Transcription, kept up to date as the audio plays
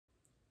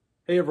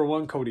Hey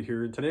everyone, Cody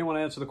here, and today I want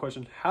to answer the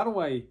question, how do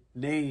I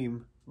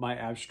name my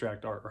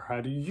abstract art, or how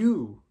do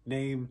you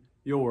name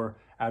your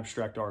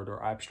abstract art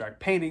or abstract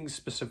paintings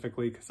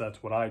specifically, because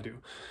that's what I do.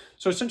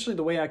 So essentially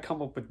the way I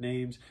come up with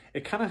names,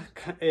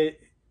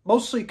 it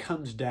mostly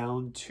comes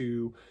down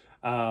to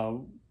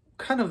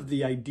kind of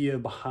the idea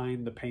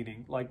behind the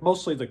painting, like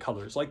mostly the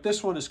colors. Like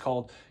this one is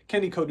called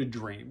Candy Coated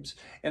Dreams.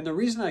 And the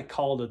reason I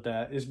called it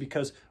that is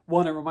because,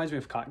 one, it reminds me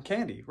of cotton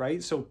candy,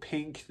 right? So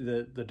pink,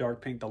 the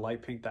dark pink, the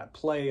light pink, that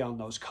play on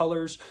those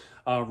colors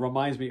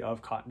reminds me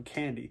of cotton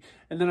candy.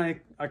 And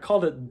then I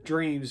called it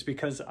Dreams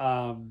because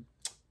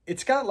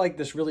it's got like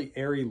this really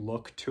airy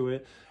look to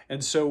it.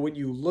 And so when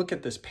you look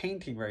at this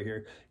painting right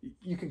here,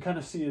 you can kind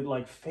of see it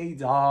like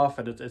fades off,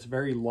 and it's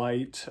very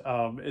light.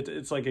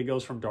 It's like it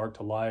goes from dark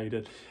to light.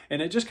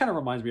 And it just kind of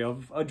reminds me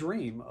of a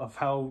dream, of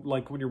how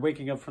like when you're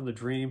waking up from the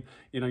dream,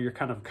 you know, you're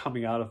kind of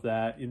coming out of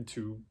that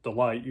into the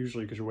light,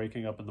 usually because you're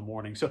waking up in the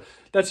morning. So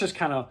that's just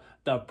kind of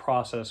the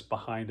process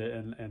behind it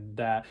and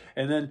that.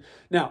 And then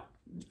now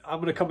I'm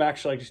going to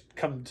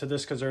come to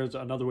this because there's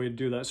another way to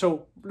do that.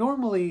 So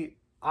normally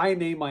I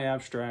name my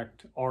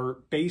abstract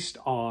art based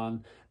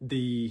on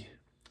the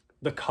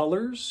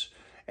colors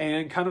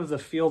and kind of the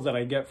feel that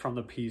I get from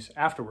the piece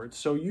afterwards.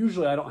 So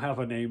usually I don't have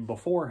a name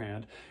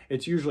beforehand.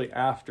 It's usually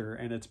after,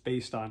 and it's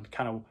based on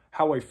kind of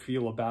how I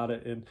feel about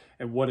it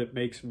and what it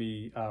makes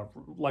me,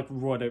 like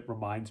what it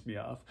reminds me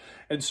of.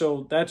 And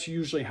so that's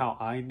usually how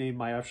I name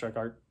my abstract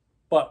art.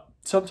 But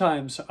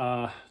sometimes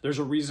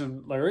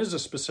there is a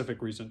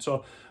specific reason.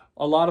 So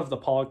a lot of the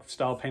Pollock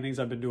style paintings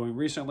I've been doing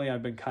recently,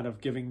 I've been kind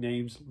of giving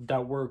names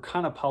that were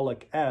kind of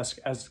Pollock-esque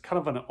as kind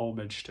of an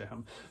homage to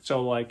him.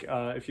 So like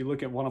if you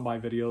look at one of my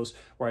videos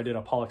where I did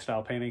a Pollock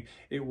style painting,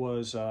 it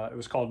was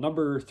called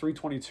Number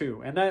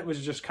 322. And that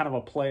was just kind of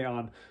a play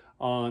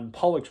on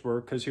Pollock's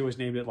work, because he always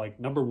named it like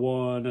number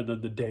 1 and then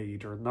the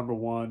date, or number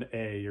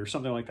 1A or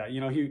something like that.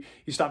 You know, he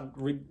stopped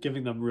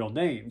giving them real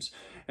names.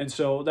 And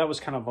so that was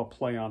kind of a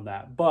play on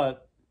that.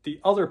 But the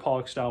other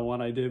Pollock style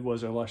one I did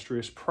was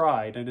Illustrious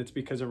Pride, and it's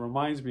because it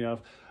reminds me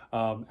of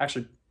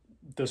actually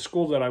the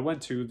school that I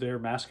went to, their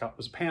mascot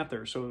was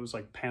Panther, so it was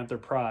like Panther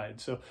Pride.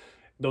 So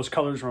those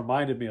colors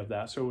reminded me of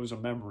that, so it was a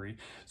memory.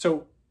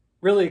 So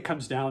really it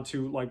comes down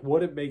to like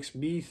what it makes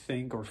me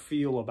think or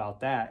feel about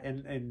that,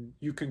 and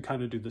you can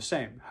kind of do the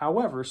same.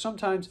 However,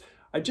 sometimes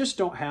I just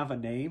don't have a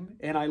name,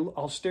 and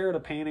I'll stare at a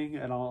painting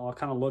and I'll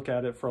kind of look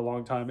at it for a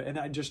long time, and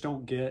I just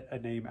don't get a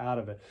name out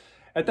of it.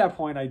 At that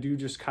point, I do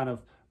just kind of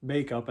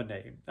make up a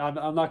name.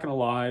 I'm not gonna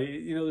lie,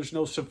 you know, there's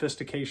no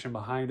sophistication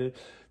behind it.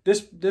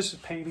 This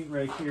painting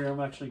right here, I'm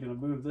actually gonna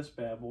move this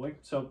bad boy.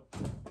 So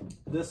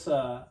this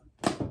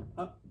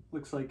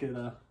looks like it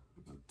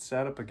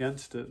sat up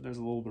against it. There's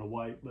a little bit of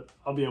white, but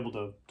I'll be able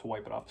to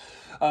wipe it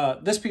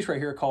off. This piece right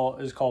here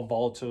is called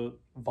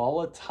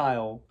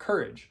Volatile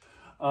Courage.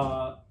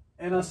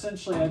 And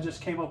essentially I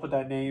just came up with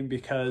that name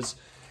because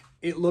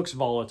it looks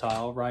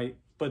volatile, right?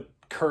 But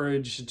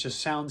courage just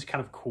sounds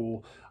kind of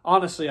cool.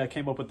 Honestly, I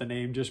came up with the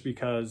name just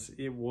because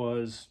it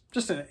was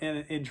just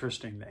an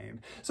interesting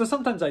name. So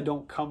sometimes I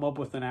don't come up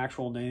with an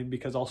actual name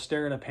because I'll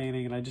stare at a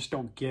painting and I just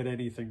don't get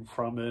anything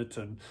from it,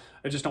 and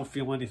I just don't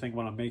feel anything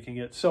when I'm making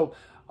it. So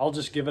I'll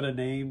just give it a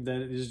name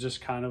that is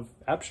just kind of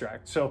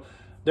abstract. So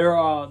there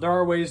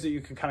are ways that you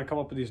can kind of come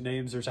up with these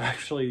names. There's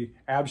actually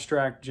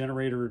abstract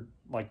generator,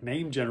 like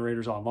name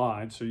generators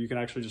online. So you can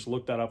actually just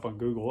look that up on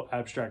Google,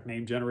 abstract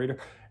name generator,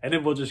 and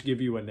it will just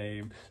give you a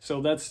name.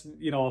 So that's,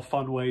 you know, a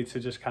fun way to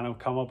just kind of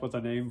come up with a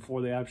name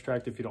for the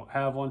abstract if you don't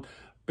have one.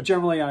 But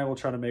generally I will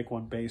try to make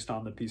one based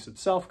on the piece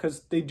itself,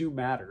 because they do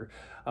matter.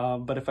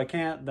 But if I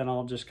can't, then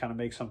I'll just kind of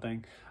make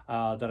something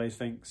that I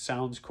think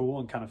sounds cool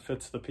and kind of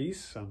fits the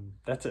piece. And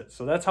that's it.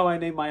 So that's how I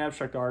name my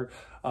abstract art.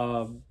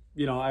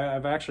 You know,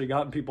 I've actually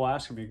gotten people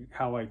asking me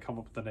how I come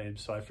up with the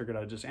names, so I figured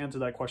I'd just answer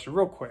that question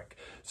real quick.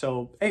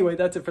 So anyway,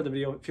 that's it for the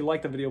video. If you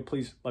like the video,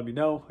 please let me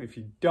know. If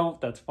you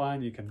don't, that's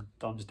fine. You can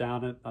thumbs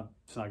down it.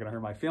 It's not going to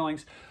hurt my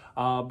feelings.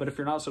 But if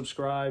you're not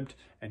subscribed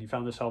and you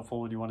found this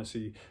helpful and you want to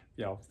see,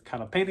 you know,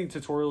 kind of painting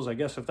tutorials, I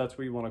guess if that's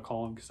what you want to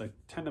call them, because I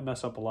tend to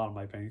mess up a lot of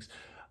my paintings,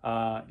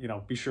 you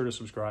know, be sure to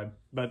subscribe.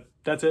 But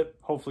that's it.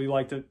 Hopefully you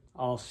liked it.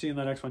 I'll see you in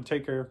the next one.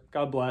 Take care.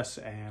 God bless,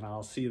 and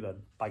I'll see you then.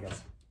 Bye,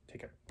 guys.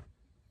 Take care.